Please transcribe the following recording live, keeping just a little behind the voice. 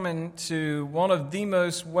To one of the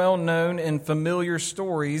most well-known and familiar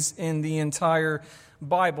stories in the entire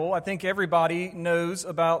Bible. I think everybody knows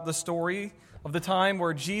about the story of the time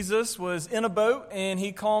where Jesus was in a boat and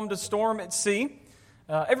he calmed a storm at sea.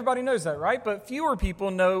 Everybody knows that, right? But fewer people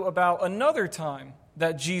know about another time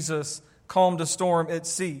that Jesus calmed a storm at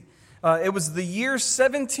sea. It was the year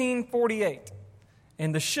 1748,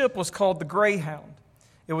 and the ship was called the Greyhound.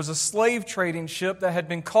 It was a slave trading ship that had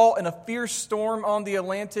been caught in a fierce storm on the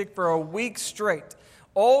Atlantic for a week straight.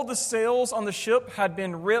 All the sails on the ship had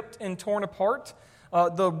been ripped and torn apart.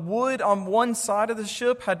 The wood on one side of the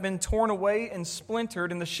ship had been torn away and splintered,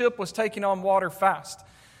 and the ship was taking on water fast.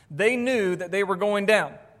 They knew that they were going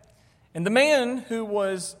down. And the man who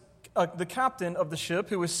was the captain of the ship,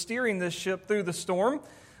 who was steering this ship through the storm,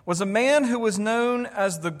 was a man who was known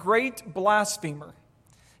as the Great Blasphemer.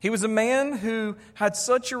 He was a man who had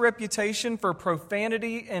such a reputation for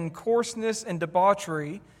profanity and coarseness and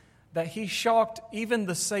debauchery that he shocked even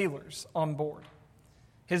the sailors on board.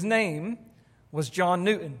 His name was John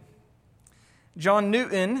Newton. John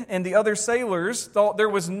Newton and the other sailors thought there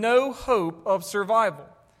was no hope of survival.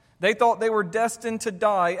 They thought they were destined to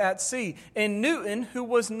die at sea. And Newton, who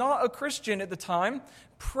was not a Christian at the time,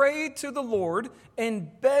 prayed to the Lord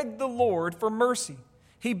and begged the Lord for mercy.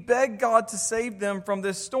 He begged God to save them from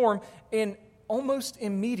this storm, and almost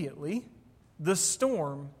immediately, the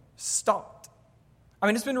storm stopped. I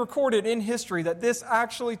mean, it's been recorded in history that this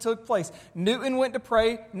actually took place. Newton went to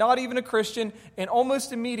pray, not even a Christian, and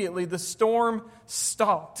almost immediately the storm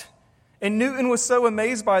stopped. And Newton was so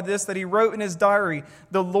amazed by this that he wrote in his diary,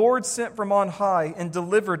 "The Lord sent from on high and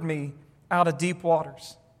delivered me out of deep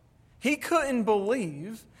waters." He couldn't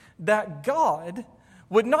believe that God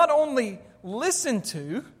would not only listen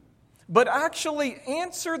to, but actually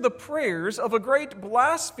answer the prayers of a great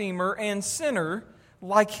blasphemer and sinner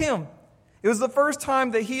like him. It was the first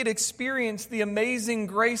time that he had experienced the amazing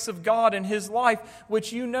grace of God in his life,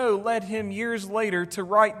 which led him years later to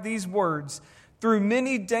write these words, "Through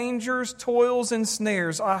many dangers, toils, and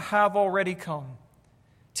snares I have already come.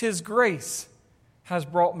 'Tis grace has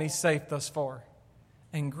brought me safe thus far,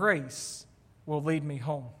 and grace will lead me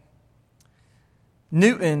home."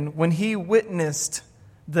 Newton, when he witnessed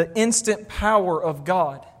the instant power of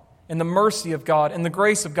God and the mercy of God and the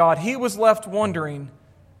grace of God, he was left wondering,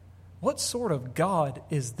 what sort of God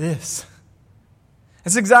is this?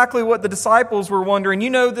 It's exactly what the disciples were wondering. You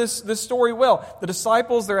know this story well. The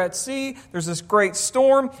disciples, they're at sea. There's this great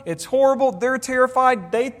storm. It's horrible. They're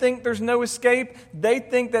terrified. They think there's no escape. They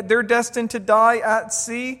think that they're destined to die at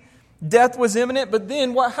sea. Death was imminent. But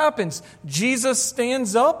then what happens? Jesus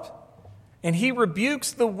stands up and he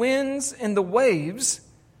rebukes the winds and the waves,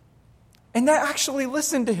 and they actually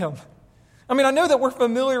listen to him. I mean, I know that we're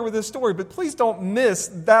familiar with this story, but please don't miss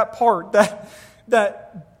that part,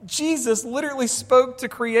 that Jesus literally spoke to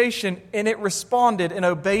creation and it responded and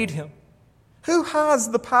obeyed him. Who has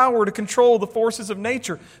the power to control the forces of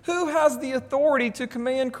nature? Who has the authority to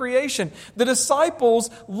command creation? The disciples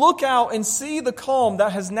look out and see the calm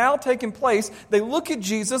that has now taken place. They look at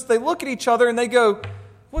Jesus, they look at each other, and they go,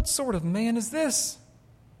 what sort of man is this?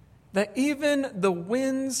 That even the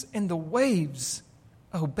winds and the waves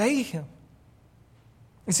obey him.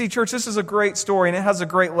 You see, church, this is a great story, and it has a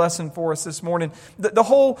great lesson for us this morning. The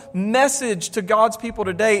whole message to God's people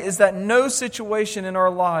today is that no situation in our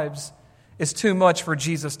lives is too much for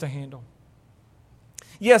Jesus to handle.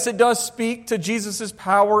 Yes, it does speak to Jesus'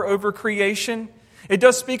 power over creation. It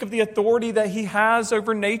does speak of the authority that he has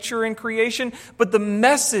over nature and creation. But the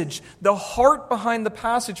message, the heart behind the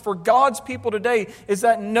passage for God's people today is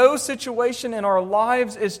that no situation in our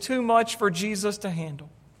lives is too much for Jesus to handle.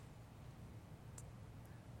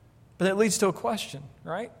 But it leads to a question,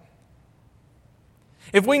 right?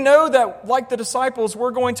 If we know that, like the disciples,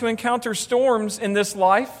 we're going to encounter storms in this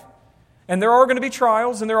life, and there are going to be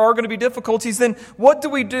trials and there are going to be difficulties, then what do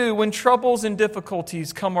we do when troubles and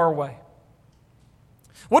difficulties come our way?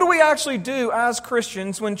 What do we actually do as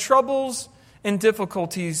Christians when troubles and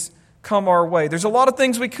difficulties come our way? There's a lot of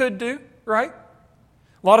things we could do, right?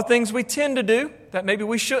 A lot of things we tend to do that maybe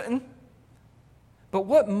we shouldn't. But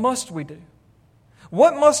what must we do?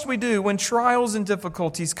 What must we do when trials and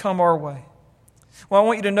difficulties come our way? Well, I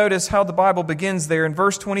want you to notice how the Bible begins there in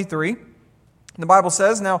verse 23. The Bible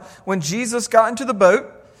says, "Now, when Jesus got into the boat,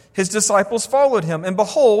 his disciples followed him. And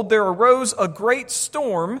behold, there arose a great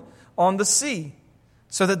storm on the sea,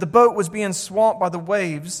 so that the boat was being swamped by the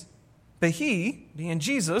waves, but he," being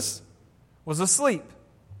Jesus, "was asleep."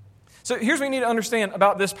 So here's what you need to understand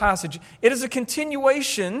about this passage. It is a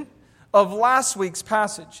continuation of last week's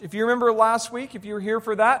passage. If you remember last week, if you were here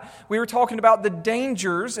for that, we were talking about the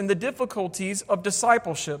dangers and the difficulties of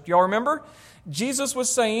discipleship. Do y'all remember? Jesus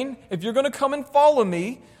was saying, if you're going to come and follow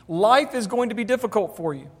me, life is going to be difficult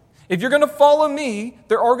for you. If you're going to follow me,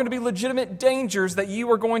 there are going to be legitimate dangers that you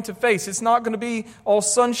are going to face. It's not going to be all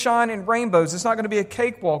sunshine and rainbows. It's not going to be a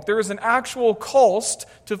cakewalk. There is an actual cost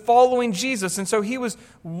to following Jesus. And so he was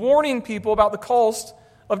warning people about the cost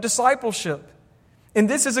of discipleship. And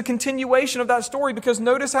this is a continuation of that story, because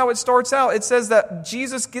notice how it starts out. It says that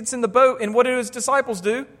Jesus gets in the boat, and what do his disciples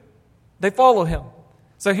do? They follow him.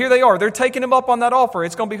 So here they are. They're taking him up on that offer.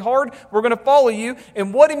 It's going to be hard. We're going to follow you.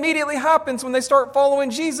 And what immediately happens when they start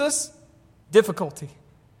following Jesus? Difficulty.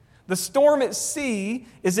 The storm at sea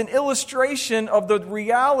is an illustration of the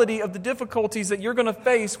reality of the difficulties that you're going to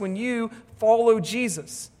face when you follow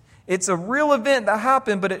Jesus. It's a real event that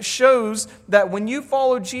happened, but it shows that when you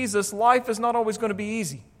follow Jesus, life is not always going to be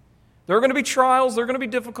easy. There are going to be trials. There are going to be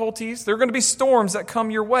difficulties. There are going to be storms that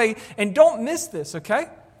come your way. And don't miss this, okay?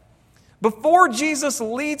 Before Jesus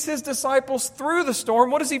leads his disciples through the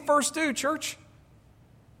storm, what does he first do, church?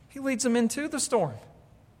 He leads them into the storm.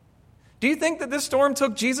 Do you think that this storm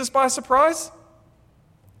took Jesus by surprise?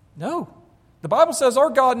 No. The Bible says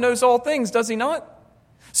our God knows all things, does he not?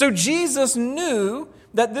 So Jesus knew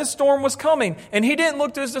that this storm was coming, and he didn't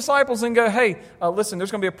look to his disciples and go, hey, listen,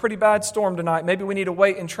 there's going to be a pretty bad storm tonight. Maybe we need to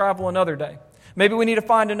wait and travel another day. Maybe we need to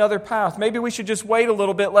find another path. Maybe we should just wait a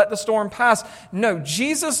little bit, let the storm pass. No,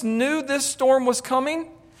 Jesus knew this storm was coming,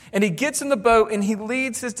 and he gets in the boat and he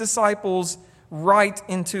leads his disciples right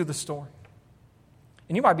into the storm.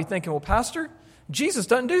 And you might be thinking, well, Pastor, Jesus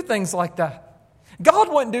doesn't do things like that.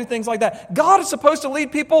 God wouldn't do things like that. God is supposed to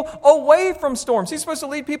lead people away from storms. He's supposed to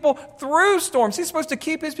lead people through storms. He's supposed to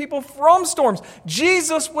keep his people from storms.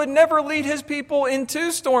 Jesus would never lead his people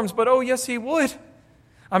into storms, but oh, yes, he would.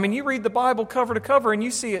 I mean, you read the Bible cover to cover and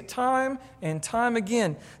you see it time and time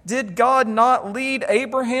again. Did God not lead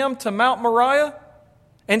Abraham to Mount Moriah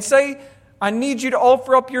and say, I need you to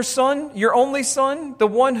offer up your son, your only son, the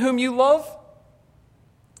one whom you love?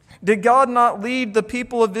 Did God not lead the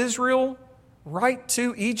people of Israel right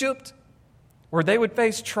to Egypt, where they would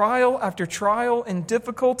face trial after trial and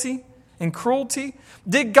difficulty and cruelty?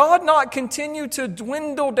 Did God not continue to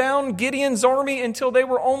dwindle down Gideon's army until they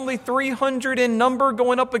were only 300 in number,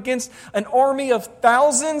 going up against an army of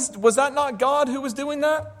thousands? Was that not God who was doing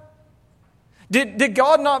that? Did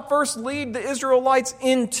God not first lead the Israelites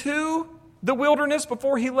into the wilderness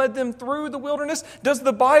before he led them through the wilderness? Does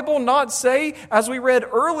the Bible not say, as we read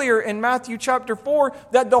earlier in Matthew chapter 4,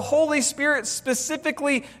 that the Holy Spirit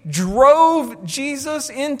specifically drove Jesus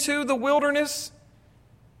into the wilderness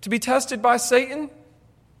to be tested by Satan?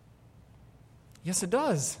 Yes, it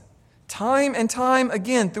does. Time and time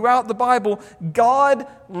again throughout the Bible, God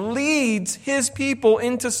leads his people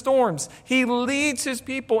into storms. He leads his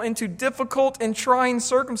people into difficult and trying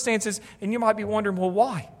circumstances. And you might be wondering, well,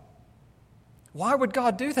 why? Why would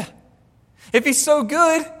God do that? If he's so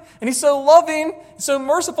good and he's so loving, so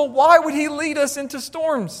merciful, why would he lead us into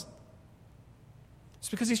storms? It's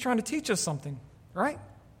because he's trying to teach us something, right?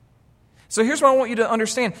 So here's what I want you to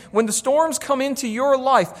understand. When the storms come into your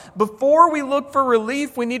life, before we look for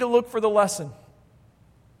relief, we need to look for the lesson.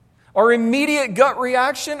 Our immediate gut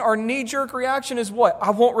reaction, our knee-jerk reaction is what?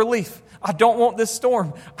 I want relief. I don't want this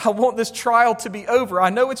storm. I want this trial to be over.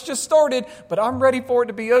 I know it's just started, but I'm ready for it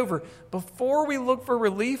to be over. Before we look for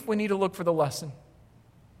relief, we need to look for the lesson.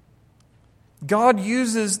 God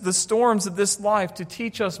uses the storms of this life to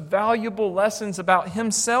teach us valuable lessons about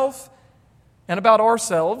himself and about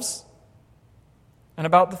ourselves and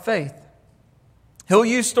about the faith. He'll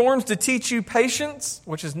use storms to teach you patience,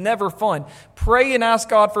 which is never fun. Pray and ask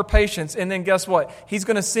God for patience, and then guess what? He's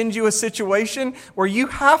going to send you a situation where you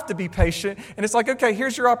have to be patient, and it's like, okay,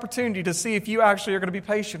 here's your opportunity to see if you actually are going to be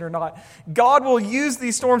patient or not. God will use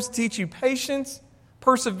these storms to teach you patience,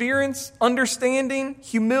 perseverance, understanding,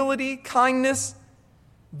 humility, kindness.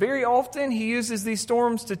 Very often, he uses these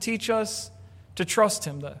storms to teach us to trust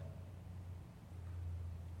him, though.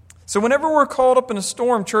 So whenever we're caught up in a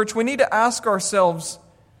storm, church, we need to ask ourselves,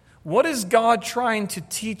 what is God trying to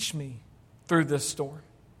teach me through this storm?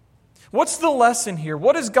 What's the lesson here?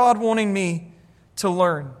 What is God wanting me to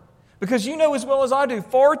learn? Because you know as well as I do,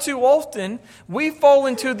 far too often we fall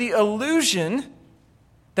into the illusion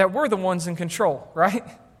that we're the ones in control, right?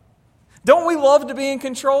 Don't we love to be in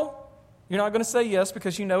control? You're not going to say yes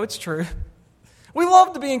because you know it's true. We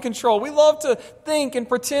love to be in control. We love to think and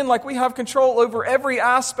pretend like we have control over every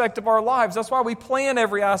aspect of our lives. That's why we plan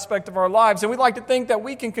every aspect of our lives. And we like to think that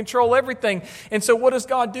we can control everything. And so what does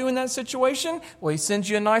God do in that situation? Well, he sends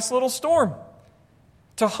you a nice little storm.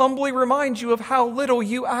 to humbly remind you of how little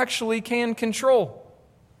you actually can control.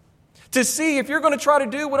 To see if you're going to try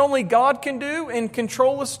to do what only God can do and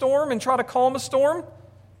control a storm and try to calm a storm,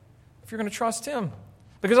 if you're going to trust Him.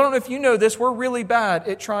 Because I don't know if you know this, we're really bad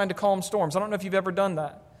at trying to calm storms. I don't know if you've ever done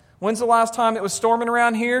that. When's the last time it was storming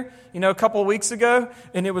around here? A couple of weeks ago,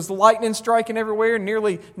 and it was lightning striking everywhere and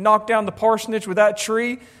nearly knocked down the parsonage with that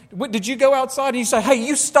tree. Did you go outside and you say, hey,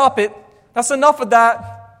 you stop it. That's enough of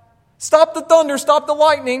that. Stop the thunder, stop the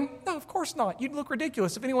lightning. No, of course not. You'd look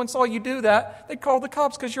ridiculous. If anyone saw you do that, they'd call the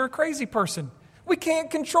cops because you're a crazy person. We can't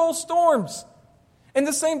control storms. And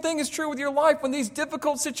the same thing is true with your life. When these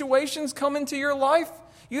difficult situations come into your life,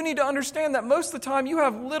 you need to understand that most of the time you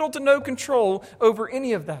have little to no control over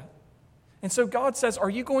any of that. And so God says, are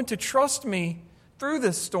you going to trust me through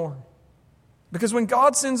this storm? Because when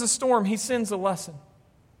God sends a storm, He sends a lesson.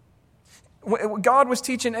 God was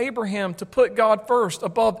teaching Abraham to put God first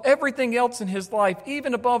above everything else in his life,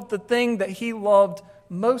 even above the thing that he loved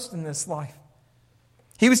most in this life.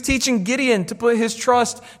 He was teaching Gideon to put his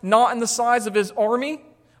trust not in the size of his army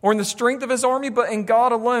or in the strength of his army, but in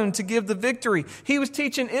God alone to give the victory. He was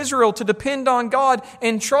teaching Israel to depend on God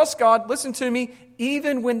and trust God, listen to me,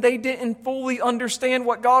 even when they didn't fully understand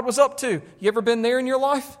what God was up to. You ever been there in your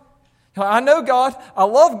life? I know God, I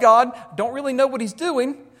love God, don't really know what He's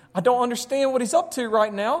doing. I don't understand what He's up to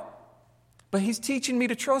right now, but He's teaching me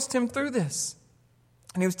to trust Him through this.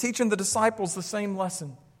 And He was teaching the disciples the same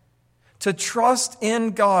lesson, to trust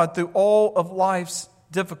in God through all of life's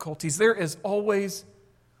difficulties. There is always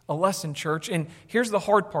a lesson, church. And here's the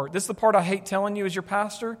hard part. This is the part I hate telling you as your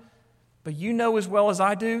pastor, but you know as well as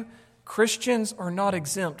I do, Christians are not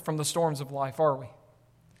exempt from the storms of life, are we?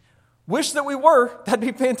 Wish that we were. That'd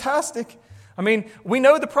be fantastic. We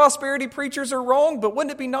know the prosperity preachers are wrong, but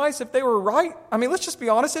wouldn't it be nice if they were right? Let's just be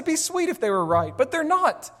honest. It'd be sweet if they were right, but they're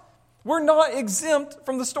not. We're not exempt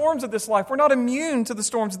from the storms of this life. We're not immune to the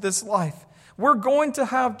storms of this life. We're going to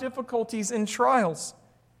have difficulties and trials.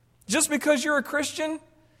 Just because you're a Christian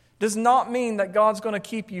does not mean that God's going to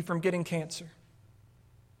keep you from getting cancer.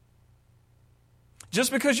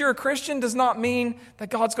 Just because you're a Christian does not mean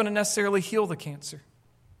that God's going to necessarily heal the cancer.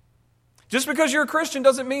 Just because you're a Christian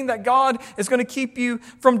doesn't mean that God is going to keep you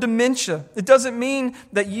from dementia. It doesn't mean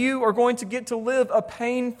that you are going to get to live a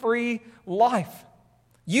pain-free life.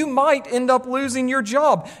 You might end up losing your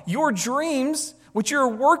job. Your dreams, which you're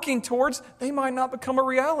working towards, they might not become a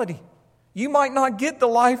reality. You might not get the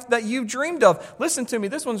life that you've dreamed of. Listen to me,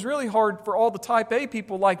 this one's really hard for all the type A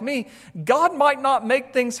people like me. God might not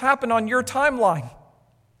make things happen on your timeline.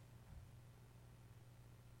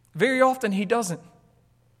 Very often He doesn't.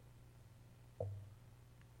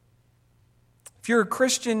 If you're a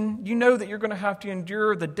Christian, you know that you're going to have to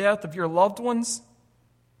endure the death of your loved ones.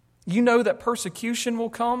 You know that persecution will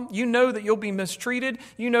come. You know that you'll be mistreated.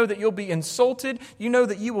 You know that you'll be insulted. You know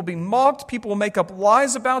that you will be mocked. People will make up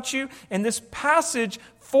lies about you. And this passage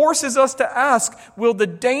forces us to ask, will the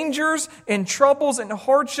dangers and troubles and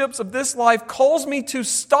hardships of this life cause me to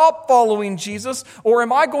stop following Jesus? Or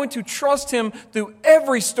am I going to trust Him through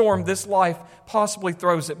every storm this life possibly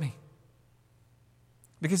throws at me?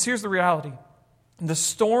 Because here's the reality. The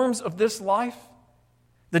storms of this life,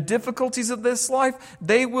 the difficulties of this life,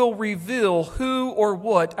 they will reveal who or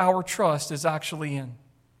what our trust is actually in.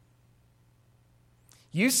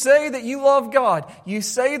 You say that you love God. You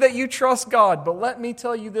say that you trust God. But let me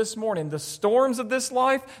tell you this morning, the storms of this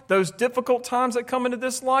life, those difficult times that come into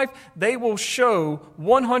this life, they will show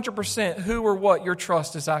 100% who or what your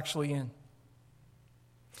trust is actually in.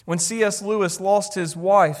 When C.S. Lewis lost his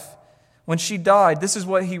wife, when she died, this is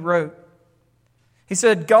what he wrote. He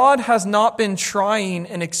said, God has not been trying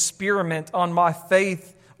an experiment on my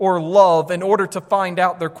faith or love in order to find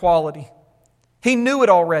out their quality. He knew it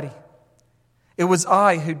already. It was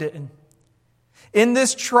I who didn't. In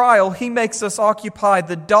this trial, He makes us occupy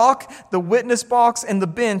the dock, the witness box, and the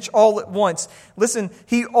bench all at once. Listen,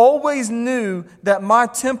 He always knew that my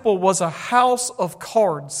temple was a house of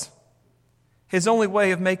cards. His only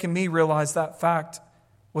way of making me realize that fact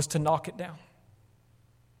was to knock it down.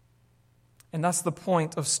 And that's the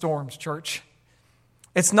point of storms, church.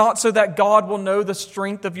 It's not so that God will know the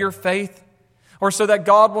strength of your faith or so that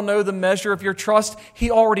God will know the measure of your trust.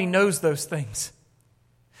 He already knows those things.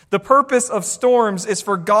 The purpose of storms is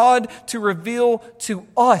for God to reveal to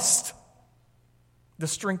us the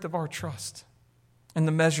strength of our trust and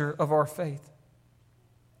the measure of our faith.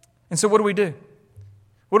 And so what do we do?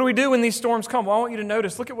 What do we do when these storms come? Well, I want you to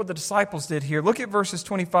notice, look at what the disciples did here. Look at verses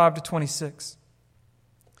 25 to 26.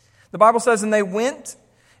 The Bible says, and they went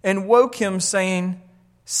and woke Him, saying,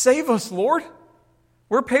 save us, Lord,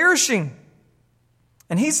 we're perishing.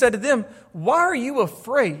 And he said to them, "Why are you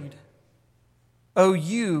afraid, O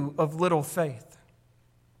you of little faith?"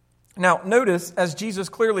 Now, notice, as Jesus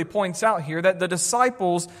clearly points out here, that the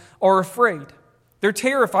disciples are afraid. They're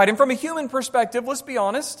terrified. And from a human perspective, let's be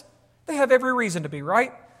honest, they have every reason to be,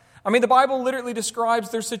 right? I mean, the Bible literally describes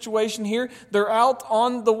their situation here. They're out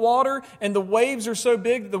on the water, and the waves are so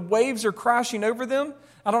big, the waves are crashing over them.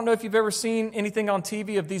 I don't know if you've ever seen anything on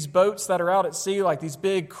TV of these boats that are out at sea, like these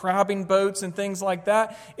big crabbing boats and things like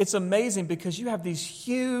that. It's amazing because you have these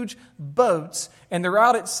huge boats, and they're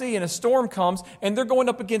out at sea, and a storm comes, and they're going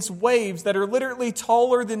up against waves that are literally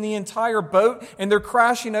taller than the entire boat, and they're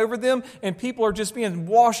crashing over them, and people are just being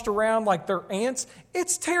washed around like they're ants.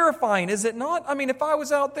 It's terrifying, is it not? I mean, if I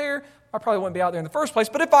was out there, I probably wouldn't be out there in the first place,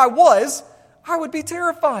 but if I was, I would be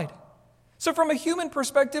terrified. So from a human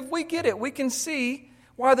perspective, we get it. We can see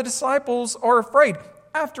why the disciples are afraid.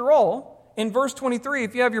 After all, in verse 23,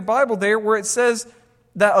 if you have your Bible there, where it says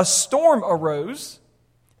that a storm arose,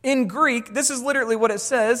 in Greek, this is literally what it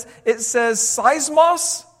says. It says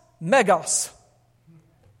seismos megos.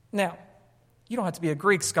 Now, you don't have to be a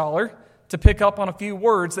Greek scholar to pick up on a few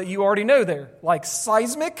words that you already know there, like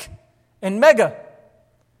seismic and mega.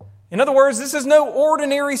 In other words, this is no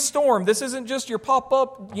ordinary storm. This isn't just your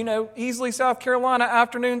pop-up, easily South Carolina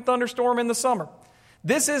afternoon thunderstorm in the summer.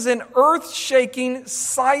 This is an earth-shaking,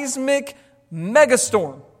 seismic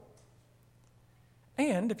megastorm.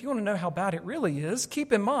 And if you want to know how bad it really is,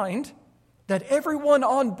 keep in mind that everyone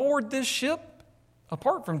on board this ship,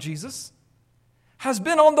 apart from Jesus, has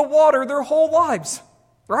been on the water their whole lives,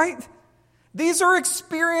 right? These are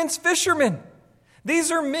experienced fishermen. These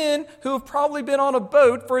are men who have probably been on a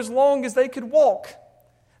boat for as long as they could walk.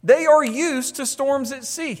 They are used to storms at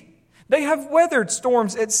sea. They have weathered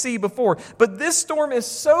storms at sea before, but this storm is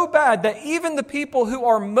so bad that even the people who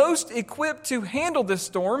are most equipped to handle this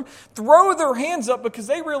storm throw their hands up because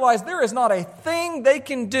they realize there is not a thing they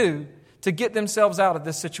can do to get themselves out of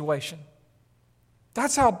this situation.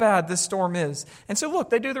 That's how bad this storm is. And so look,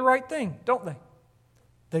 they do the right thing, don't they?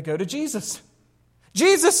 They go to Jesus.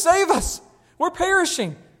 Jesus, save us! We're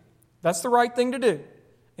perishing. That's the right thing to do.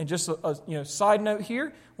 And just a side note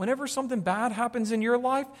here, whenever something bad happens in your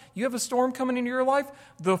life, you have a storm coming into your life,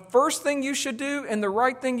 the first thing you should do and the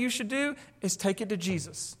right thing you should do is take it to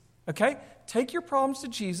Jesus. Okay? Take your problems to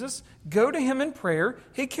Jesus. Go to Him in prayer.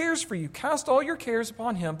 He cares for you. Cast all your cares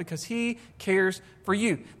upon Him because He cares for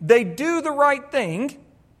you. They do the right thing,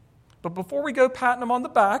 but before we go patting them on the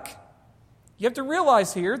back, you have to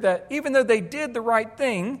realize here that even though they did the right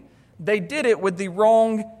thing, they did it with the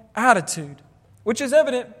wrong attitude. Which is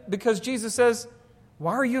evident because Jesus says,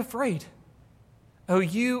 "Why are you afraid, O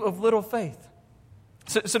you of little faith?"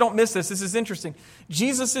 So don't miss this. This is interesting.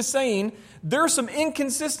 Jesus is saying there are some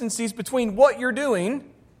inconsistencies between what you're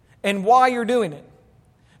doing and why you're doing it.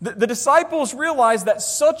 The disciples realize that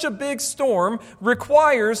such a big storm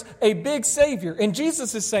requires a big Savior. And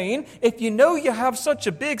Jesus is saying, if you know you have such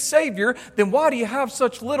a big Savior, then why do you have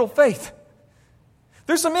such little faith?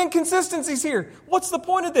 There's some inconsistencies here. What's the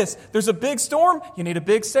point of this? There's a big storm. You need a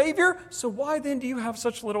big Savior. So why then do you have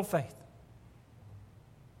such little faith?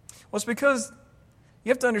 Well, it's because you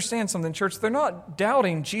have to understand something, church. They're not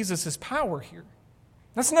doubting Jesus' power here.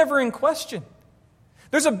 That's never in question.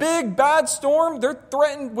 There's a big, bad storm. They're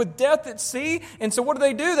threatened with death at sea. And so what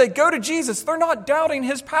do? They go to Jesus. They're not doubting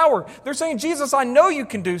His power. They're saying, Jesus, I know you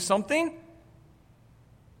can do something.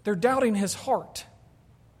 They're doubting His heart.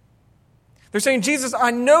 They're saying, Jesus,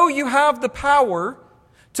 I know you have the power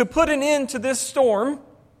to put an end to this storm.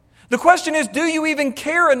 The question is, do you even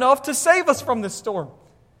care enough to save us from this storm?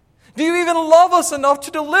 Do you even love us enough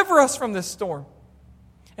to deliver us from this storm?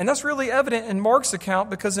 And that's really evident in Mark's account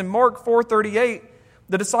because in Mark 4:38,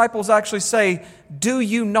 the disciples actually say, "Do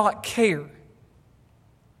you not care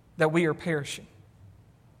that we are perishing?"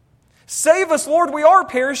 Save us, Lord, we are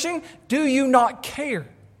perishing. Do you not care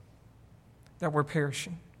that we're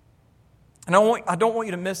perishing? And I don't want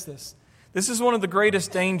you to miss this. This is one of the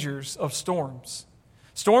greatest dangers of storms.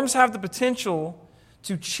 Storms have the potential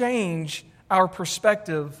to change our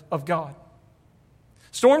perspective of God.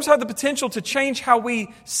 Storms have the potential to change how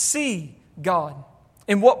we see God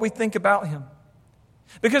and what we think about Him.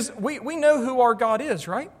 Because we know who our God is,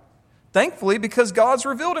 right? Thankfully, because God's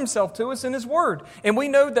revealed Himself to us in His Word. And we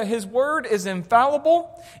know that His Word is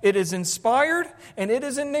infallible, it is inspired, and it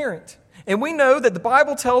is inerrant. And we know that the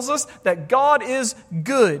Bible tells us that God is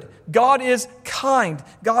good, God is kind,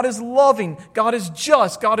 God is loving, God is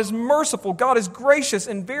just, God is merciful, God is gracious,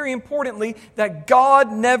 and very importantly, that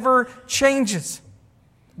God never changes.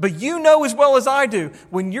 But you know as well as I do,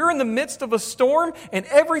 when you're in the midst of a storm and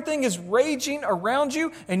everything is raging around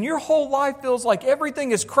you and your whole life feels like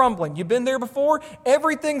everything is crumbling. You've been there before?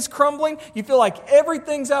 Everything's crumbling. You feel like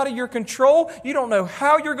everything's out of your control. You don't know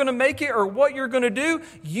how you're going to make it or what you're going to do.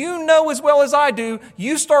 You know as well as I do,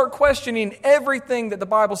 you start questioning everything that the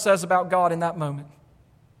Bible says about God in that moment.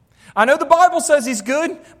 I know the Bible says He's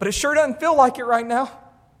good, but it sure doesn't feel like it right now.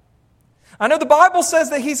 I know the Bible says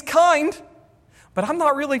that He's kind, but I'm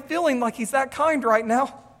not really feeling like He's that kind right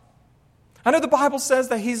now. I know the Bible says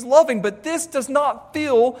that He's loving, but this does not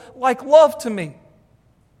feel like love to me.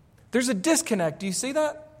 There's a disconnect. Do you see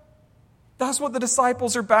that? That's what the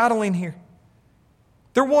disciples are battling here.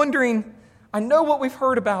 They're wondering, I know what we've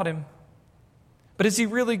heard about Him, but is He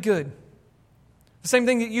really good? The same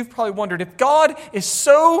thing that you've probably wondered. If God is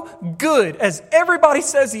so good as everybody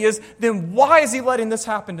says He is, then why is He letting this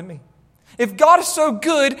happen to me? If God is so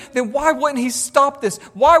good, then why wouldn't He stop this?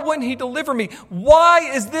 Why wouldn't He deliver me?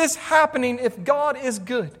 Why is this happening if God is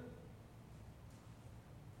good? It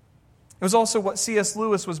was also what C.S.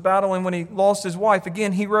 Lewis was battling when he lost his wife.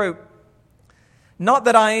 Again, he wrote, "Not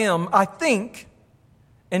that I am, I think,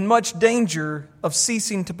 in much danger of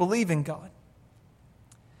ceasing to believe in God."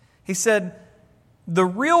 He said, "The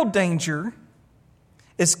real danger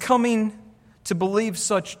is coming to believe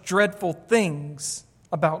such dreadful things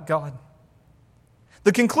about God.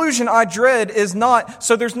 The conclusion I dread is not,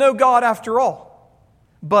 so there's no God after all,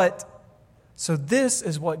 but so this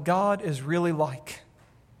is what God is really like.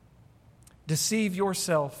 Deceive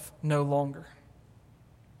yourself no longer."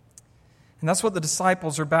 And that's what the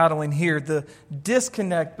disciples are battling here, the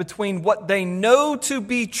disconnect between what they know to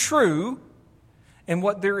be true and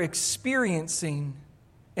what they're experiencing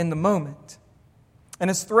in the moment. And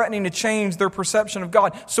it's threatening to change their perception of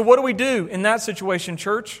God. So what do we do in that situation,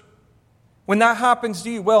 church? When that happens to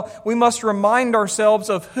you, well, we must remind ourselves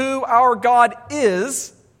of who our God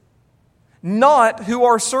is, not who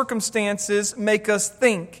our circumstances make us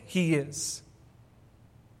think He is.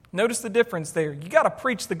 Notice the difference there. You got to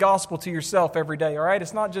preach the gospel to yourself every day, all right?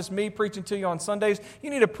 It's not just me preaching to you on Sundays. You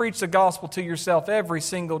need to preach the gospel to yourself every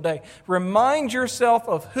single day. Remind yourself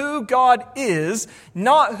of who God is,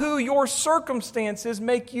 not who your circumstances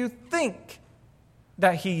make you think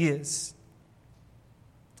that He is.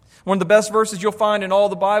 One of the best verses you'll find in all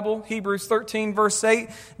the Bible, Hebrews 13, verse 8,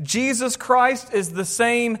 Jesus Christ is the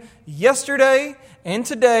same yesterday and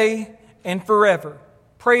today and forever.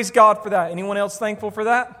 Praise God for that. Anyone else thankful for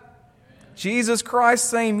that? Jesus Christ,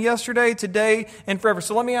 same yesterday, today, and forever.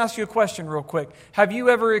 So let me ask you a question real quick. Have you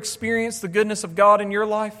ever experienced the goodness of God in your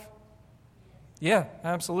life? Yeah,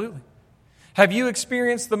 absolutely. Have you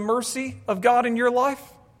experienced the mercy of God in your life?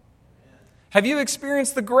 Have you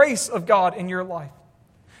experienced the grace of God in your life?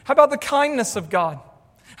 How about the kindness of God?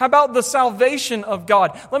 How about the salvation of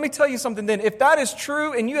God? Let me tell you something then. If that is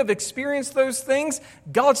true and you have experienced those things,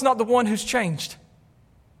 God's not the one who's changed.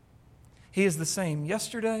 He is the same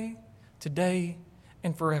yesterday, today,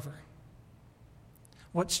 and forever.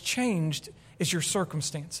 What's changed is your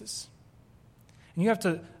circumstances. And you have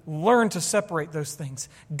to learn to separate those things.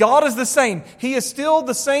 God is the same. He is still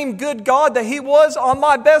the same good God that He was on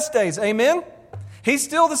my best days. Amen? He's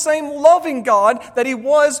still the same loving God that He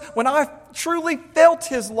was when I truly felt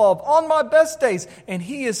His love on my best days. And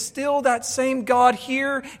He is still that same God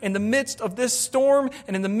here in the midst of this storm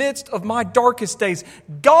and in the midst of my darkest days.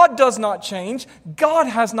 God does not change. God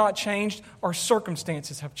has not changed. Our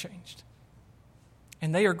circumstances have changed.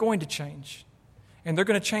 And they are going to change. And they're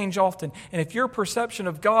going to change often. And if your perception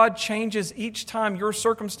of God changes each time your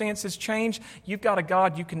circumstances change, you've got a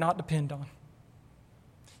God you cannot depend on.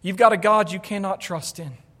 You've got a God you cannot trust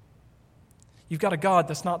in. You've got a God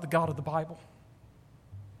that's not the God of the Bible.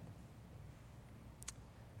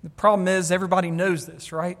 The problem is everybody knows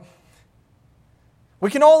this, right? We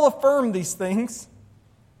can all affirm these things.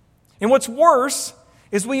 And what's worse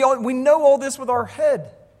is we know all this with our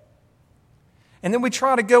head. And then we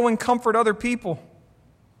try to go and comfort other people.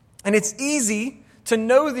 And it's easy to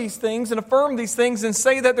know these things and affirm these things and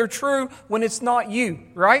say that they're true when it's not you,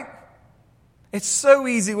 right? It's so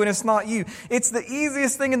easy when it's not you. It's the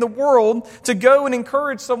easiest thing in the world to go and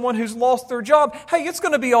encourage someone who's lost their job. Hey, it's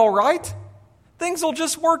going to be all right. Things will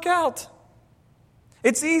just work out.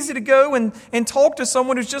 It's easy to go and talk to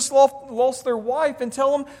someone who's just lost their wife and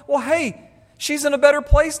tell them, well, hey, she's in a better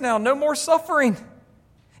place now. No more suffering.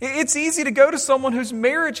 It's easy to go to someone whose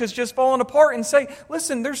marriage has just fallen apart and say,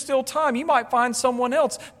 listen, there's still time. You might find someone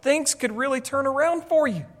else. Things could really turn around for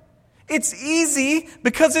you. It's easy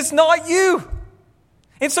because it's not you.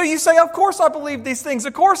 And so you say, of course I believe these things.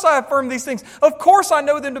 Of course I affirm these things. Of course I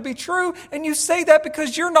know them to be true. And you say that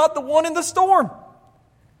because you're not the one in the storm.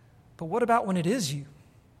 But what about when it is you?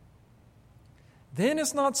 Then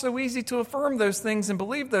it's not so easy to affirm those things and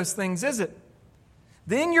believe those things, is it?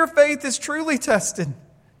 Then your faith is truly tested.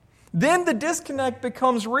 Then the disconnect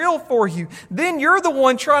becomes real for you. Then you're the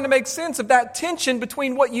one trying to make sense of that tension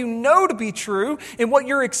between what you know to be true and what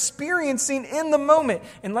you're experiencing in the moment.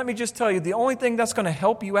 And let me just tell you, the only thing that's going to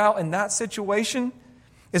help you out in that situation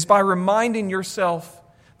is by reminding yourself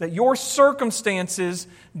that your circumstances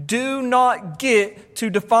do not get to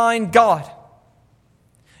define God.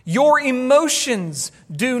 Your emotions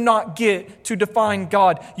do not get to define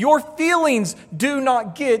God. Your feelings do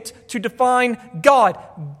not get to define God.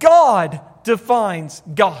 God defines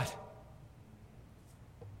God.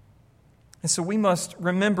 And so we must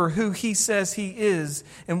remember who He says He is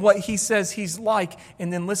and what He says He's like.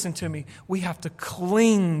 And then listen to me, we have to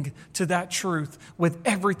cling to that truth with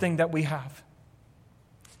everything that we have.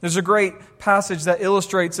 There's a great passage that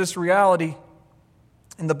illustrates this reality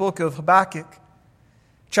in the book of Habakkuk.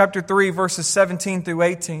 Chapter 3, verses 17 through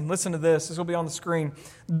 18. Listen to this. This will be on the screen.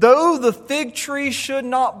 Though the fig tree should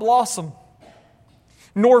not blossom,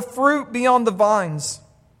 nor fruit be on the vines,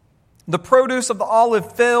 the produce of the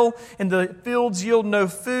olive fail, and the fields yield no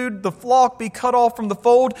food, the flock be cut off from the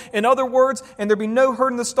fold. In other words, and there be no herd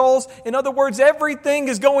in the stalls. In other words, everything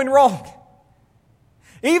is going wrong.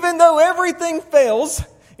 Even though everything fails,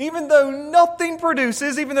 even though nothing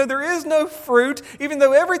produces, even though there is no fruit, even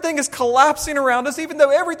though everything is collapsing around us, even though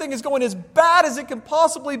everything is going as bad as it can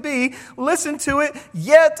possibly be, listen to it,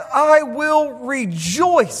 yet I will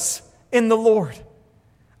rejoice in the Lord.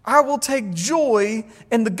 I will take joy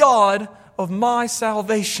in the God of my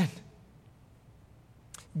salvation.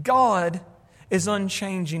 God is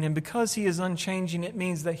unchanging, and because He is unchanging, it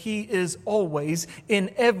means that He is always, in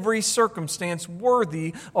every circumstance,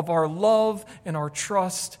 worthy of our love and our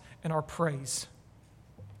trust and our praise.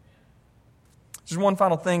 There's one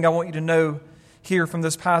final thing I want you to know here from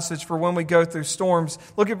this passage for when we go through storms.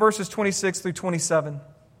 Look at verses 26 through 27.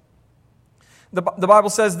 The Bible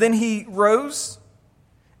says, Then He rose,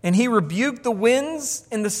 and He rebuked the winds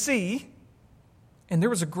and the sea, and there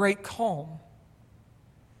was a great calm.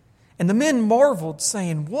 And the men marveled,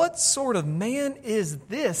 saying, What sort of man is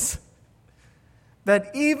this, that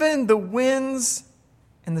even the winds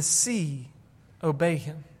and the sea obey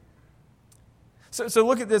Him? So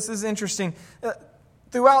look at this. This is interesting.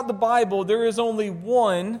 Throughout the Bible, there is only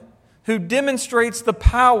one who demonstrates the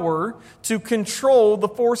power to control the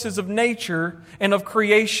forces of nature and of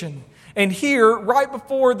creation. And here, right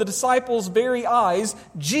before the disciples' very eyes,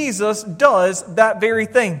 Jesus does that very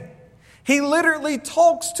thing. He literally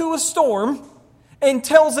talks to a storm and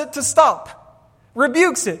tells it to stop.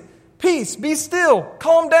 Rebukes it. Peace, be still,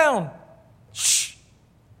 calm down. Shh.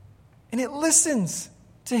 And it listens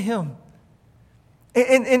to Him.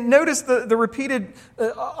 And notice the repeated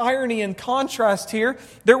irony and contrast here.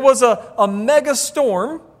 There was a mega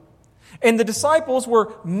storm, and the disciples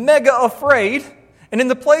were mega afraid. And in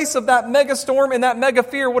the place of that mega storm and that mega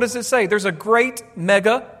fear, what does it say? There's a great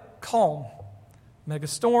mega calm. Mega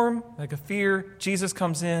storm, mega fear. Jesus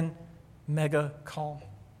comes in, mega calm.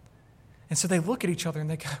 And so they look at each other and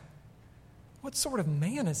they go, what sort of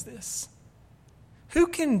man is this? Who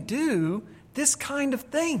can do this kind of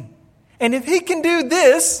thing? And if He can do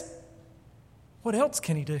this, what else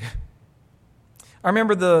can He do? I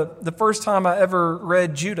remember the first time I ever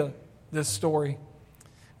read Judah, this story,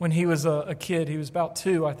 when he was a kid. He was about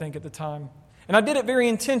 2, I think, at the time. And I did it very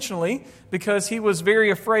intentionally because he was very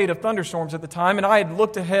afraid of thunderstorms at the time. And I had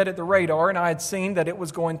looked ahead at the radar and I had seen that it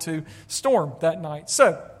was going to storm that night.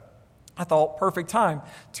 So I thought, perfect time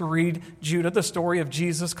to read Judah, the story of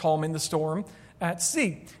Jesus calming the storm at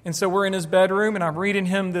sea. And so we're in his bedroom and I'm reading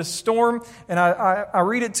him this storm. And I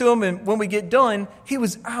read it to him. And when we get done, he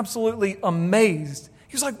was absolutely amazed.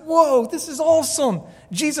 He was like, whoa, this is awesome.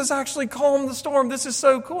 Jesus actually calmed the storm. This is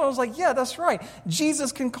so cool. I was like, yeah, that's right.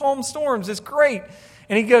 Jesus can calm storms. It's great.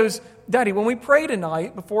 And he goes, Daddy, when we pray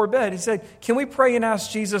tonight before bed, he said, can we pray and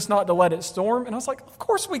ask Jesus not to let it storm? And I was like, of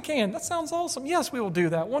course we can. That sounds awesome. Yes, we will do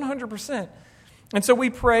that, 100%. And so we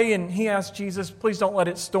pray and he asked Jesus, please don't let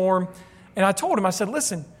it storm. And I told him, I said,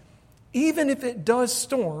 listen, even if it does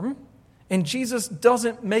storm and Jesus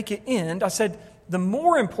doesn't make it end, I said, the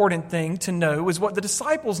more important thing to know is what the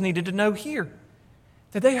disciples needed to know here.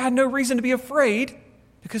 That they had no reason to be afraid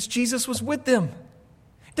because Jesus was with them.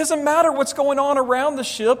 It doesn't matter what's going on around the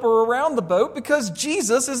ship or around the boat because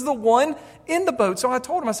Jesus is the one in the boat. So I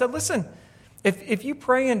told him, I said, listen, if you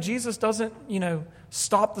pray and Jesus doesn't,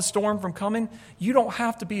 stop the storm from coming, you don't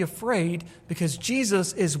have to be afraid because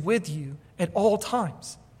Jesus is with you at all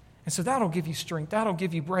times. And so that'll give you strength. That'll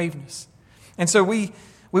give you braveness. And so we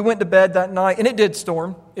We went to bed that night, and it did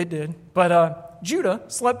storm. It did. But Judah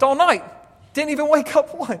slept all night. Didn't even wake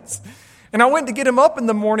up once. And I went to get him up in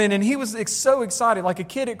the morning, and he was so excited, like a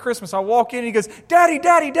kid at Christmas. I walk in, and he goes, "Daddy,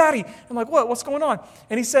 Daddy, Daddy." I'm like, "What? What's going on?"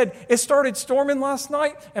 And he said, "It started storming last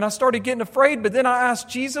night, and I started getting afraid, but then I asked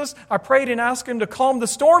Jesus, I prayed and asked him to calm the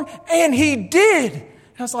storm, and he did." And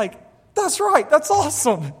I was like, "That's right. That's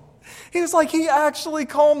awesome." He was like, he actually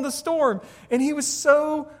calmed the storm. And he was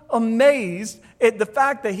so amazed at the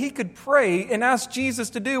fact that he could pray and ask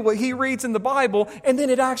Jesus to do what he reads in the Bible, and then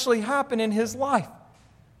it actually happened in his life.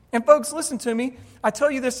 And folks, listen to me. I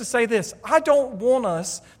tell you this to say this. I don't want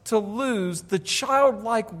us to lose the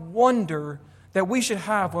childlike wonder that we should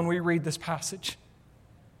have when we read this passage.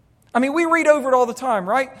 I mean, we read over it all the time,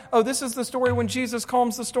 right? Oh, this is the story when Jesus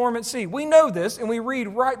calms the storm at sea. We know this, and we read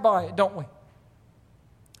right by it, don't we?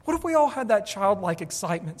 What if we all had that childlike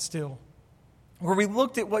excitement still? Where we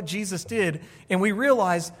looked at what Jesus did, and we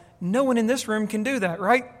realized no one in this room can do that,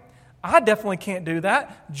 right? I definitely can't do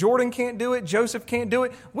that. Jordan can't do it. Joseph can't do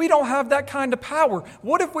it. We don't have that kind of power.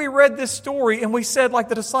 What if we read this story and we said, like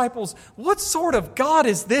the disciples, what sort of God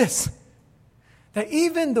is this? That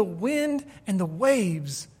even the wind and the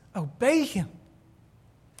waves obey him.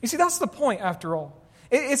 You see, that's the point after all.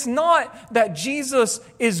 It's not that Jesus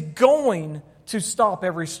is going to stop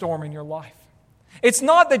every storm in your life. It's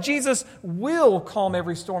not that Jesus will calm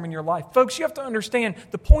every storm in your life. Folks, you have to understand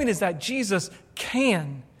the point is that Jesus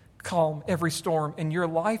can calm every storm in your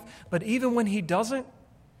life, but even when he doesn't,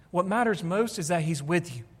 what matters most is that he's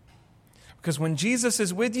with you. Because when Jesus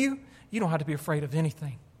is with you, you don't have to be afraid of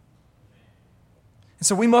anything. And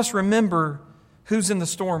so we must remember who's in the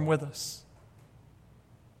storm with us.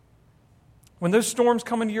 When those storms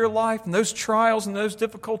come into your life and those trials and those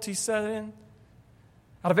difficulties set in,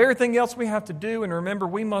 out of everything else we have to do and remember,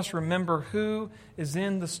 we must remember who is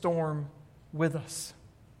in the storm with us.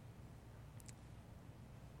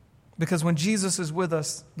 Because when Jesus is with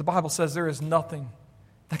us, the Bible says there is nothing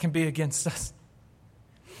that can be against us.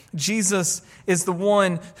 Jesus is the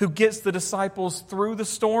one who gets the disciples through the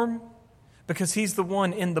storm because he's the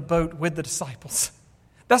one in the boat with the disciples.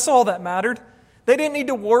 That's all that mattered. They didn't need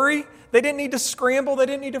to worry. They didn't need to scramble. They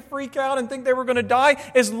didn't need to freak out and think they were going to die.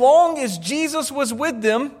 As long as Jesus was with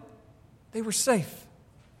them, they were safe.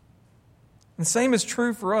 And the same is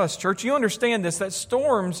true for us, church. You understand this, that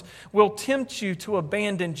storms will tempt you to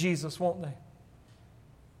abandon Jesus, won't they?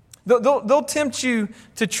 They'll tempt you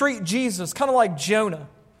to treat Jesus kind of like Jonah.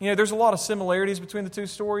 You know, there's a lot of similarities between the two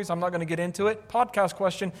stories. I'm not going to get into it. Podcast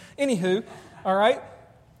question. Anywho, all right?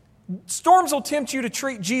 Storms will tempt you to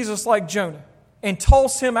treat Jesus like Jonah and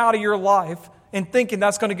toss him out of your life and thinking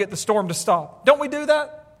that's going to get the storm to stop. Don't we do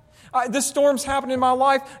that? This storm's happening in my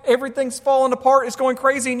life. Everything's falling apart. It's going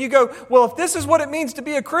crazy. And you go, well, if this is what it means to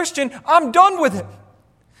be a Christian, I'm done with it.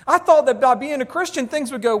 I thought that by being a Christian,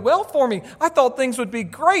 things would go well for me. I thought things would be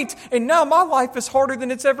great. And now my life is harder than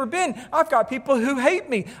it's ever been. I've got people who hate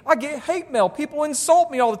me. I get hate mail. People insult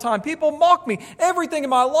me all the time. People mock me. Everything in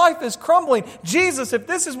my life is crumbling. Jesus, if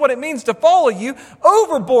this is what it means to follow you,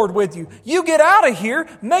 overboard with you. You get out of here.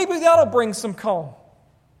 Maybe that'll bring some calm.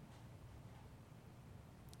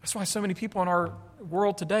 That's why so many people in our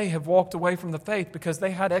world today have walked away from the faith because they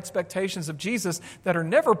had expectations of Jesus that are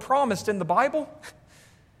never promised in the Bible.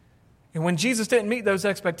 And when Jesus didn't meet those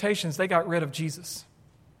expectations, they got rid of Jesus.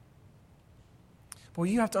 But what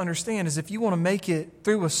you have to understand is if you want to make it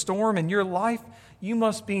through a storm in your life, you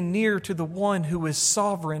must be near to the one who is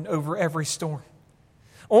sovereign over every storm.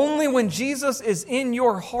 Only when Jesus is in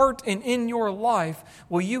your heart and in your life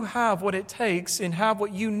will you have what it takes and have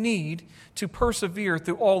what you need to persevere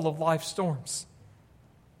through all of life's storms.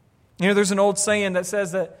 You know, there's an old saying that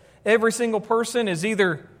says that every single person is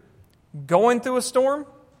either going through a storm,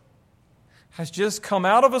 has just come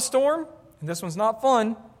out of a storm, and this one's not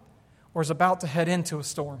fun, or is about to head into a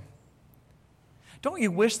storm. Don't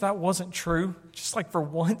you wish that wasn't true, just like for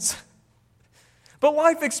once? But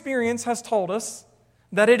life experience has told us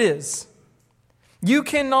that it is. You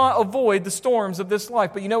cannot avoid the storms of this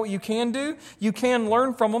life, but you know what you can do? You can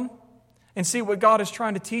learn from them and see what God is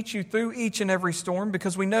trying to teach you through each and every storm,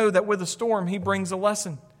 because we know that with a storm, He brings a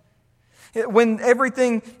lesson. When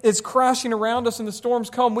everything is crashing around us and the storms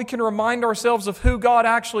come, we can remind ourselves of who God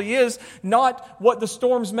actually is, not what the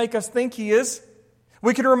storms make us think He is.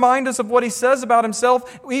 We can remind us of what He says about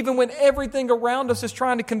Himself, even when everything around us is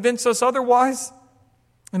trying to convince us otherwise.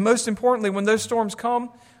 And most importantly, when those storms come,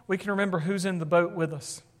 we can remember who's in the boat with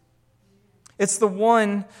us. It's the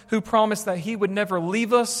one who promised that He would never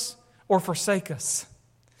leave us or forsake us.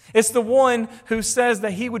 It's the one who says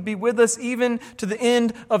that He would be with us even to the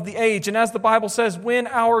end of the age. And as the Bible says, when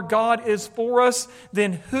our God is for us,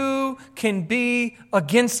 then who can be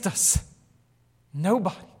against us?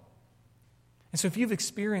 Nobody. And so if you've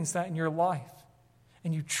experienced that in your life,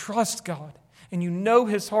 and you trust God, and you know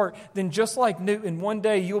His heart, then just like Newton, one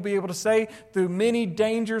day you'll be able to say, through many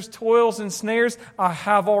dangers, toils, and snares, I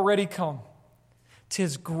have already come.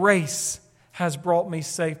 'Tis grace has brought me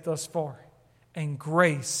safe thus far, and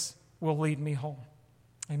grace will lead me home.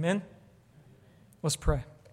 Amen? Let's pray.